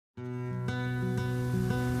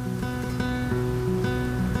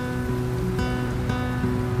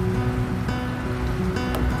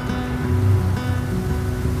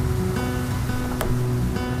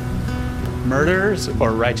Murderers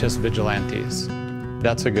or righteous vigilantes?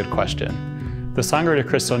 That's a good question. The Sangre de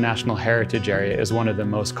Cristo National Heritage Area is one of the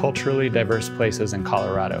most culturally diverse places in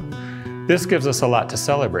Colorado. This gives us a lot to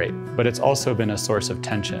celebrate, but it's also been a source of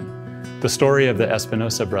tension. The story of the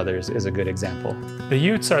Espinosa brothers is a good example. The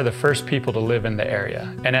Utes are the first people to live in the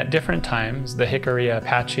area, and at different times, the Jicarilla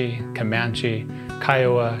Apache, Comanche,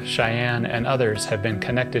 Kiowa, Cheyenne, and others have been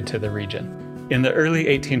connected to the region. In the early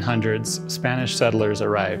 1800s, Spanish settlers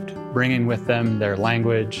arrived, bringing with them their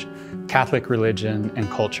language, Catholic religion, and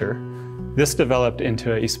culture. This developed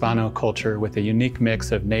into a Hispano culture with a unique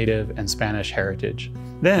mix of native and Spanish heritage.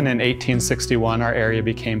 Then in 1861, our area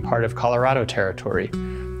became part of Colorado territory.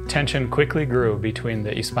 Tension quickly grew between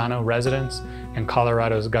the Hispano residents and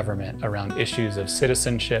Colorado's government around issues of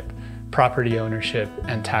citizenship, property ownership,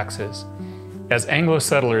 and taxes. As Anglo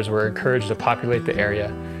settlers were encouraged to populate the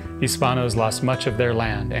area, Hispanos lost much of their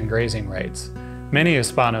land and grazing rights. Many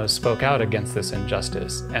Hispanos spoke out against this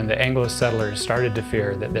injustice, and the Anglo settlers started to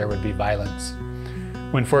fear that there would be violence.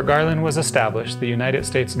 When Fort Garland was established, the United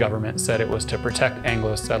States government said it was to protect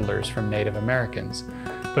Anglo settlers from Native Americans,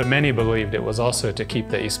 but many believed it was also to keep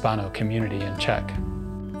the Hispano community in check.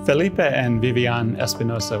 Felipe and Vivian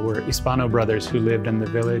Espinosa were Hispano brothers who lived in the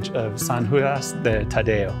village of San Judas de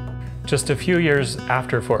Tadeo. Just a few years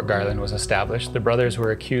after Fort Garland was established, the brothers were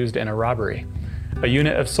accused in a robbery. A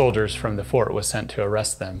unit of soldiers from the fort was sent to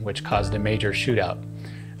arrest them, which caused a major shootout.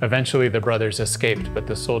 Eventually, the brothers escaped, but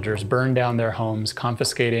the soldiers burned down their homes,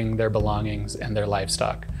 confiscating their belongings and their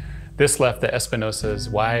livestock. This left the Espinosas'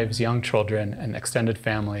 wives, young children, and extended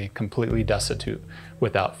family completely destitute,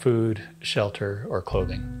 without food, shelter, or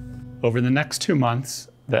clothing. Over the next 2 months,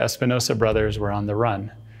 the Espinosa brothers were on the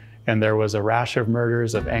run, and there was a rash of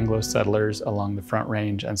murders of Anglo settlers along the Front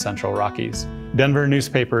Range and Central Rockies. Denver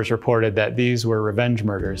newspapers reported that these were revenge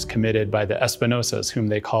murders committed by the Espinosas, whom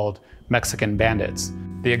they called Mexican bandits.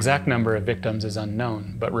 The exact number of victims is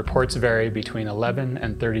unknown, but reports vary between 11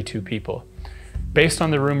 and 32 people. Based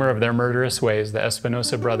on the rumor of their murderous ways, the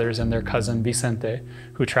Espinosa brothers and their cousin Vicente,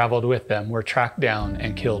 who traveled with them, were tracked down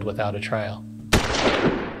and killed without a trial.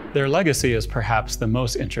 Their legacy is perhaps the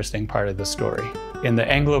most interesting part of the story. In the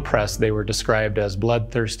Anglo press, they were described as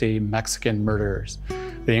bloodthirsty Mexican murderers,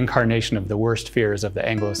 the incarnation of the worst fears of the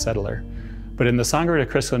Anglo settler. But in the Sangre de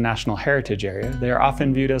Cristo National Heritage Area, they are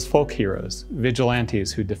often viewed as folk heroes,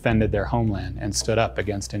 vigilantes who defended their homeland and stood up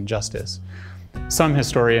against injustice. Some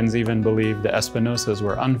historians even believe the Espinosas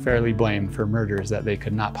were unfairly blamed for murders that they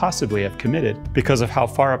could not possibly have committed because of how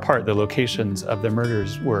far apart the locations of the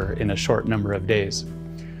murders were in a short number of days.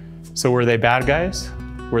 So were they bad guys?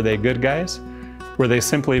 Were they good guys? Were they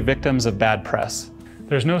simply victims of bad press?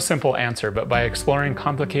 There's no simple answer, but by exploring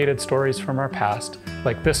complicated stories from our past,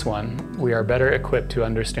 like this one, we are better equipped to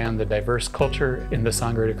understand the diverse culture in the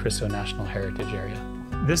Sangre de Cristo National Heritage Area.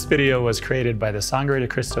 This video was created by the Sangre de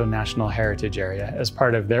Cristo National Heritage Area as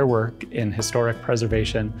part of their work in historic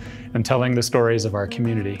preservation and telling the stories of our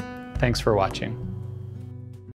community. Thanks for watching.